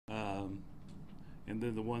and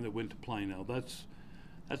then the one that went to Plano. That's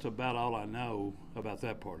about all I know about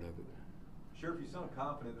that part of it. Sheriff, you sound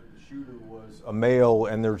confident that the shooter was a male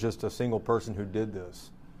and there's just a single person who did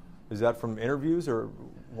this. Is that from interviews, or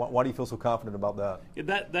why do you feel so confident about that?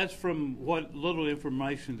 Yeah, that's from what little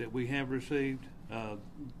information that we have received.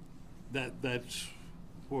 That's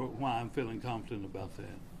why I'm feeling confident about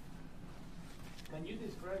that. Can you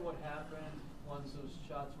describe what happened once those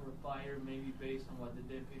shots were fired, maybe based on what the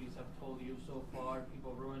deputies have told you so far?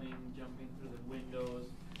 People running, jumping through the windows.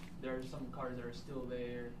 There are some cars that are still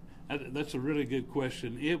there. That's a really good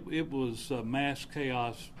question. It was mass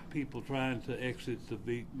chaos, people trying to exit the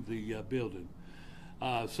building.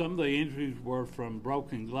 Some of the injuries were from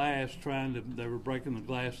broken glass, they were breaking the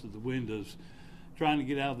glass of the windows, trying to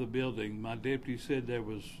get out of the building. My deputy said there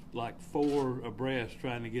was like 4 abreast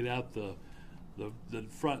trying to get out the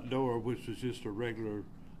front door, which was just a regular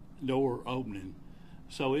door opening.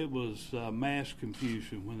 So it was mass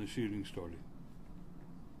confusion when the shooting started.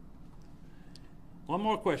 One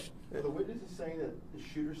more question. Are the witnesses saying that the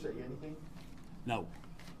shooter said anything? No.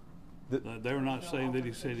 They're not saying that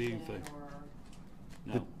he said anything.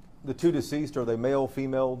 No. The 2 deceased, are they male,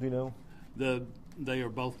 female, do you know? They are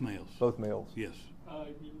both males. Both males? Yes.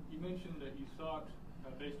 You mentioned that you thought,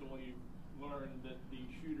 based on what you learned, that the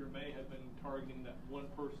shooter may have been targeting that one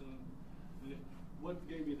person. What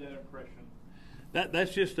gave you that impression?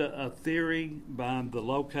 That's just a theory by the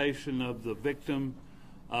location of the victim.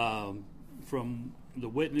 From the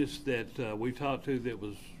witness that we talked to that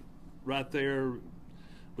was right there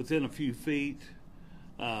within a few feet,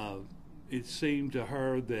 it seemed to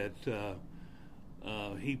her that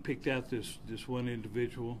he picked out this one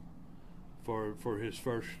individual for his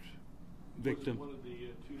first victim. Was it one of the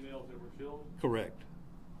 2 males that were killed? Correct.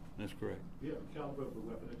 That's correct. Do you have a caliber of the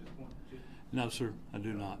weapon at this point? No, sir, I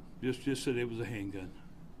do not. Just said it was a handgun.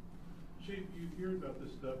 Chief, you hear about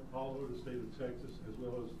this stuff all over the state of Texas as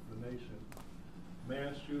well as the nation.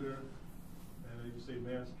 Mass shooter, and you say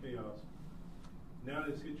mass chaos. Now that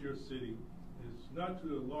it's hit your city, it's not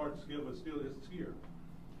to a large scale, but still it's here.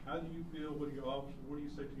 How do you feel? What do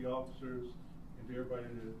you say to the officers and to everybody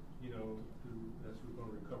that's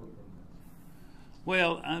going to recover from this?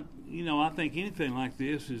 Well, I think anything like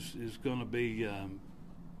this is going to be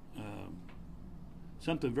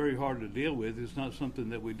something very hard to deal with. It's not something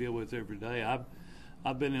that we deal with every day.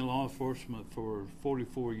 I've been in law enforcement for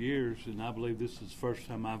 44 years, and I believe this is the first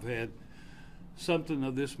time I've had something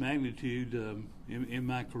of this magnitude in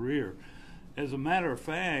my career. As a matter of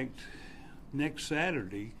fact, next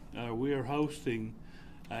Saturday we are hosting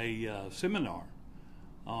a seminar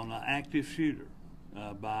on an active shooter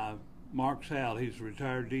by Mark Howell. He's a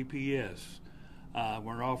retired DPS.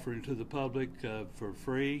 We're offering to the public for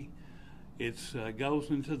free. It goes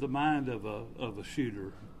into the mind of a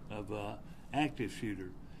shooter, of an active shooter,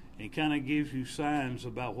 and kind of gives you signs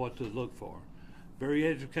about what to look for. Very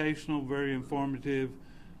educational, very informative.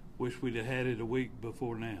 Wish we'd have had it a week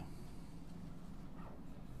before now.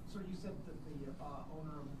 So you said that the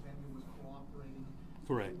owner of the venue was cooperating.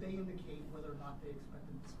 Correct. Did they indicate whether or not they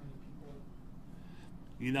expected this many people?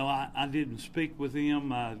 You know, I didn't speak with him.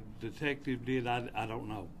 My detective did. I don't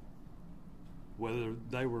know whether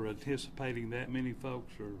they were anticipating that many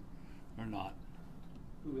folks or not.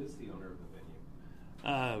 Who is the owner of the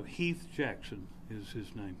venue? Heath Jackson is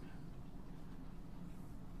his name.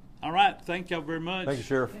 All right. Thank y'all very much. Thank you,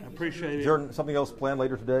 Sheriff. I appreciate it. Is there something else planned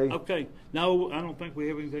later today? Okay. No, I don't think we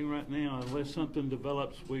have anything right now. Unless something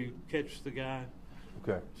develops, we catch the guy.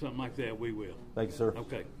 Okay. Something like that, we will. Thank you, sir.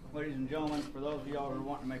 Okay. Ladies and gentlemen, for those of y'all who are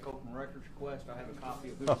wanting to make open records requests, I have a copy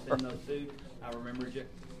of who to send those to. I remembered you.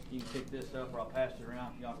 You can pick this up, or I'll pass it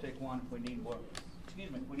around. Y'all take one. If we need more, we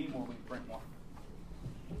can print one.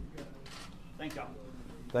 Thank y'all.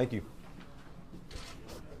 Thank you.